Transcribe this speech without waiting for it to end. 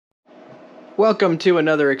Welcome to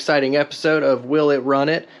another exciting episode of Will It Run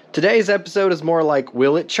It? Today's episode is more like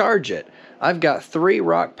Will It Charge It? I've got 3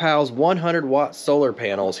 Rockpals 100 watt solar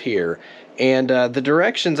panels here, and the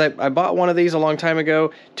directions, I bought one of these a long time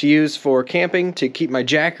ago to use for camping to keep my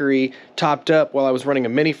Jackery topped up while I was running a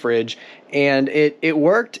mini fridge, and it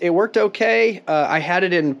worked okay. I had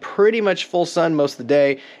it in pretty much full sun most of the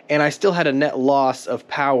day, and I still had a net loss of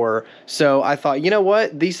power, so I thought, you know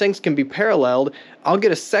what, these things can be paralleled. I'll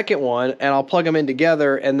get a second one and I'll plug them in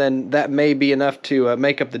together, and then that may be enough to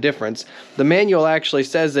make up the difference. The manual actually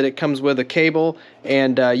says that it comes with a cable,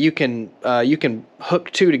 and you can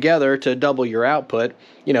hook 2 together to double your output,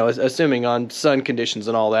 you know, assuming on sun conditions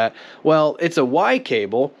and all that. Well, it's a Y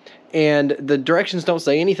cable, and the directions don't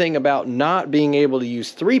say anything about not being able to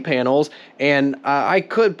use 3 panels, and I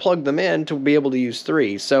could plug them in to be able to use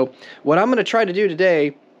 3. So what I'm going to try to do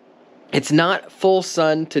today, it's not full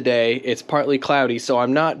sun today, it's partly cloudy, so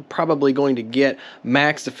I'm not probably going to get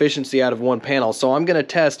max efficiency out of one panel. So I'm going to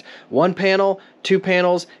test 1 panel, 2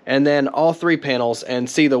 panels, and then all 3 panels and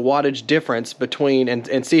see the wattage difference between,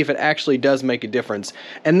 and see if it actually does make a difference.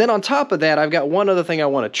 And then on top of that, I've got one other thing I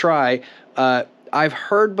want to try. I've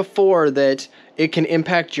heard before that it can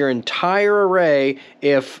impact your entire array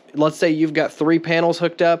if, let's say you've got 3 panels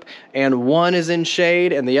hooked up and 1 is in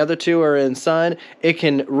shade and the other 2 are in sun. It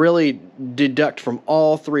can really deduct from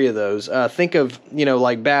all 3 of those. Think of, you know,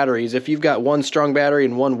 like batteries. If you've got 1 strong battery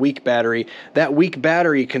and 1 weak battery, that weak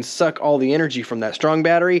battery can suck all the energy from that strong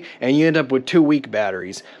battery, and you end up with 2 weak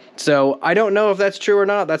batteries. So I don't know if that's true or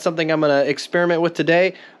not. That's something I'm going to experiment with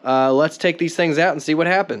today. Let's take these things out and see what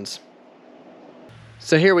happens.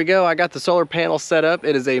 So here we go. I got the solar panel set up.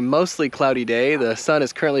 It is a mostly cloudy day. The sun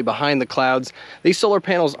is currently behind the clouds. These solar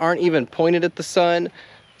panels aren't even pointed at the sun.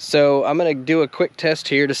 So I'm going to do a quick test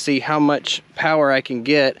here to see how much power I can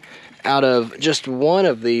get out of just one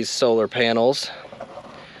of these solar panels.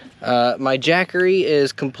 My Jackery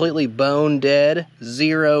is completely bone dead,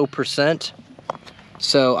 0%.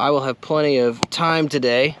 So I will have plenty of time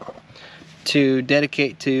today to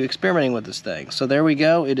dedicate to experimenting with this thing. So there we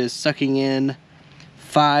go. It is sucking in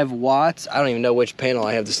 5 watts. I don't even know which panel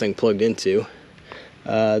I have this thing plugged into.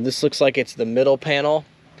 This looks like it's the middle panel.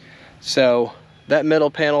 So that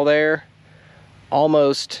middle panel there,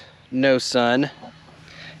 almost no sun,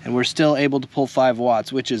 and we're still able to pull 5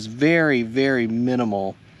 watts, which is very, very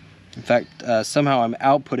minimal. In fact, somehow I'm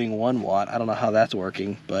outputting 1 watt. I don't know how that's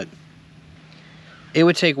working, but it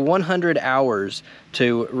would take 100 hours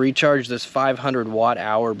to recharge this 500 watt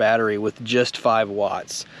hour battery with just 5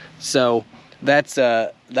 watts. So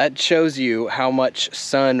that shows you how much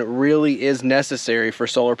sun really is necessary for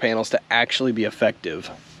solar panels to actually be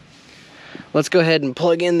effective. Let's go ahead and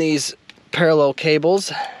plug in these parallel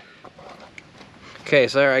cables. Okay,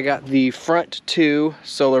 so there I got the front 2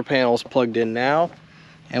 solar panels plugged in now,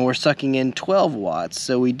 and we're sucking in 12 watts.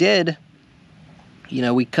 So we did, you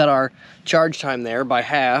know, we cut our charge time there by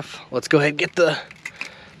half. Let's go ahead and get the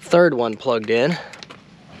 3rd one plugged in.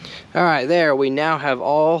 All right, there, we now have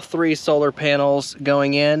all 3 solar panels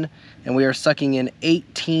going in, and we are sucking in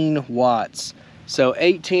 18 watts. So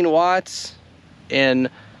 18 watts in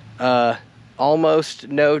almost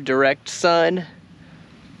no direct sun.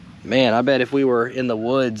 Man, I bet if we were in the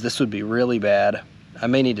woods, this would be really bad. I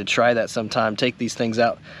may need to try that sometime, take these things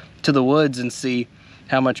out to the woods and see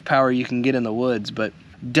how much power you can get in the woods. But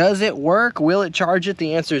does it work? Will it charge it?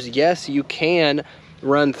 The answer is yes, you can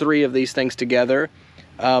run 3 of these things together.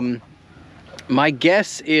 My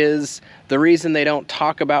guess is the reason they don't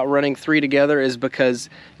talk about running 3 together is because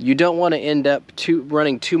you don't want to end up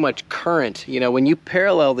running too much current. You know, when you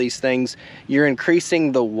parallel these things, you're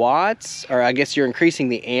increasing the watts, or I guess you're increasing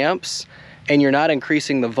the amps, and you're not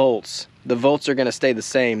increasing the volts. The volts are going to stay the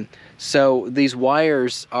same. So these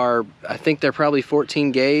wires are, I think they're probably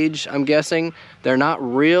 14 gauge, I'm guessing. They're not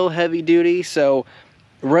real heavy duty, so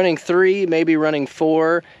running 3, maybe running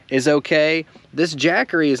 4 is okay. This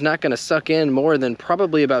Jackery is not going to suck in more than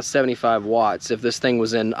probably about 75 watts if this thing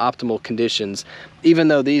was in optimal conditions, even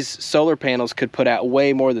though these solar panels could put out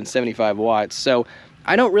way more than 75 watts. So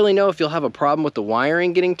I don't really know if you'll have a problem with the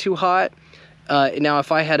wiring getting too hot. Now,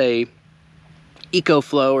 if I had a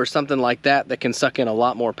EcoFlow or something like that that can suck in a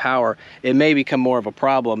lot more power, it may become more of a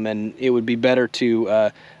problem, and it would be better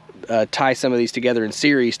to tie some of these together in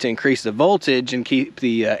series to increase the voltage and keep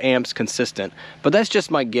the amps consistent. But that's just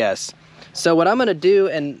my guess. So what I'm going to do,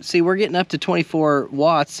 and see, we're getting up to 24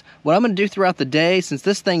 watts. What I'm going to do throughout the day, since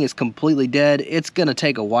this thing is completely dead, it's going to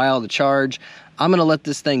take a while to charge. I'm going to let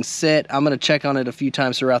this thing sit. I'm going to check on it a few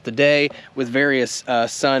times throughout the day with various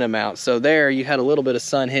sun amounts. So there, you had a little bit of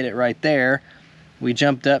sun hit it right there. We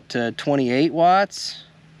jumped up to 28 watts.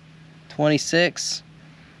 26,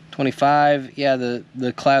 25. Yeah,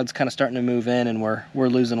 the cloud's kind of starting to move in, and we're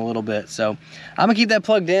losing a little bit. So I'm gonna keep that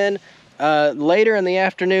plugged in. Later in the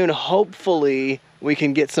afternoon, hopefully we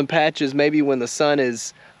can get some patches. Maybe when the sun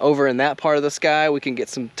is over in that part of the sky, we can get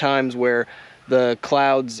some times where the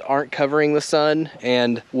clouds aren't covering the sun,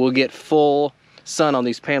 and we'll get full sun on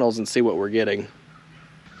these panels and see what we're getting.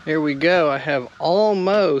 Here we go. I have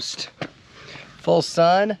almost full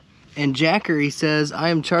sun, and Jackery says I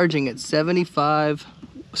am charging at 75,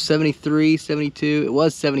 73, 72. It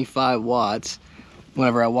was 75 watts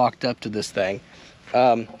whenever I walked up to this thing.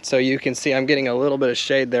 So you can see I'm getting a little bit of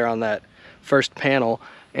shade there on that first panel,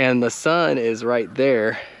 and the sun is right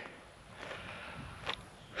there.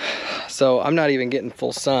 So I'm not even getting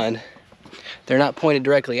full sun. They're not pointed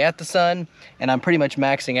directly at the sun, and I'm pretty much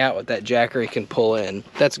maxing out what that Jackery can pull in.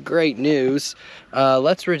 That's great news.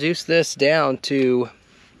 Let's reduce this down to,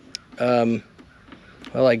 well,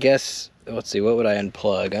 I guess, let's see, what would I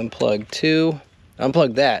unplug?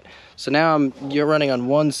 Unplug that. So now you're running on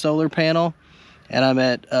one solar panel, and I'm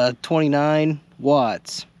at 29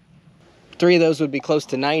 watts. 3 of those would be close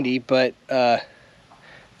to 90, but the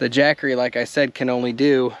Jackery, like I said, can only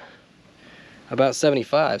do about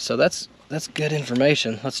 75. So that's good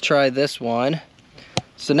information. Let's try this one.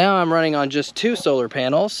 So now I'm running on just 2 solar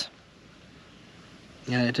panels.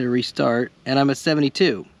 I had to restart, and I'm at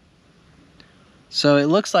 72. So it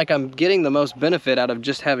looks like I'm getting the most benefit out of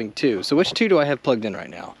just having 2. So which 2 do I have plugged in right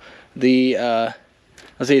now?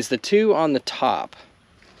 Let's see, it's the 2 on the top.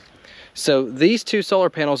 So these 2 solar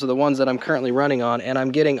panels are the ones that I'm currently running on, and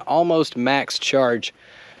I'm getting almost max charge.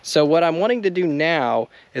 So what I'm wanting to do now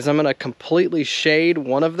is I'm gonna completely shade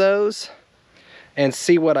one of those and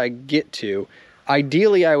see what I get to.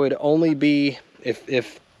 Ideally, I would only be,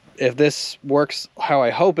 if this works how I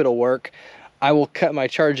hope it'll work, I will cut my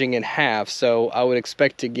charging in half. So I would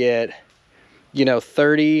expect to get,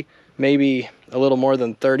 30, maybe a little more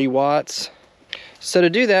than 30 watts. So to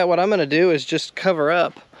do that, what I'm gonna do is just cover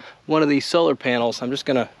up one of these solar panels. I'm just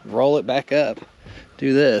gonna roll it back up,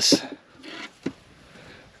 do this.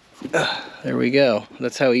 There we go.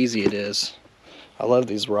 That's how easy it is. I love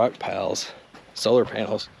these Rockpals solar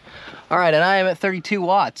panels. All right, and I am at 32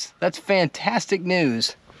 watts. That's fantastic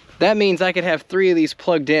news. That means I could have 3 of these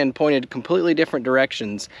plugged in, pointed completely different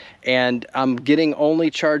directions, and I'm getting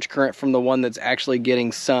only charge current from the one that's actually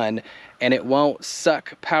getting sun, and it won't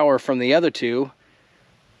suck power from the other 2,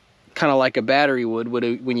 kind of like a battery would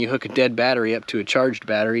when you hook a dead battery up to a charged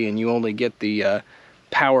battery, and you only get the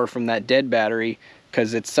power from that dead battery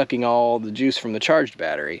because it's sucking all the juice from the charged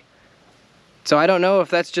battery. So I don't know if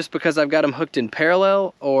that's just because I've got them hooked in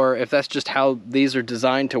parallel, or if that's just how these are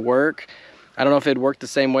designed to work. I don't know if it'd work the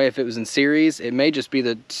same way if it was in series. It may just be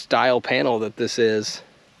the style panel that this is.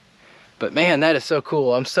 But man, that is so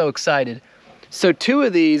cool. I'm so excited. So 2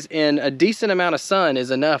 of these in a decent amount of sun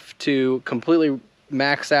is enough to completely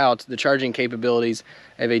max out the charging capabilities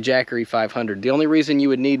of a Jackery 500. The only reason you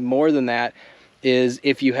would need more than that is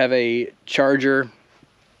if you have a charger,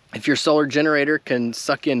 if your solar generator can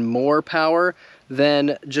suck in more power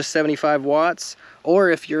than just 75 watts, or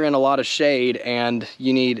if you're in a lot of shade and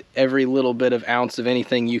you need every little bit of ounce of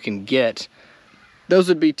anything you can get. Those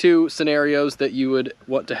would be 2 scenarios that you would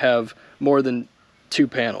want to have more than 2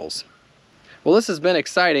 panels. Well, this has been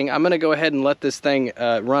exciting. I'm gonna go ahead and let this thing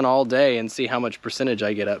run all day and see how much percentage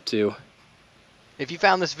I get up to. If you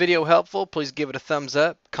found this video helpful, please give it a thumbs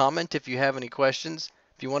up, comment if you have any questions.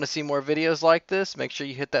 If you want to see more videos like this, make sure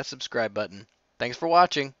you hit that subscribe button. Thanks for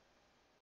watching.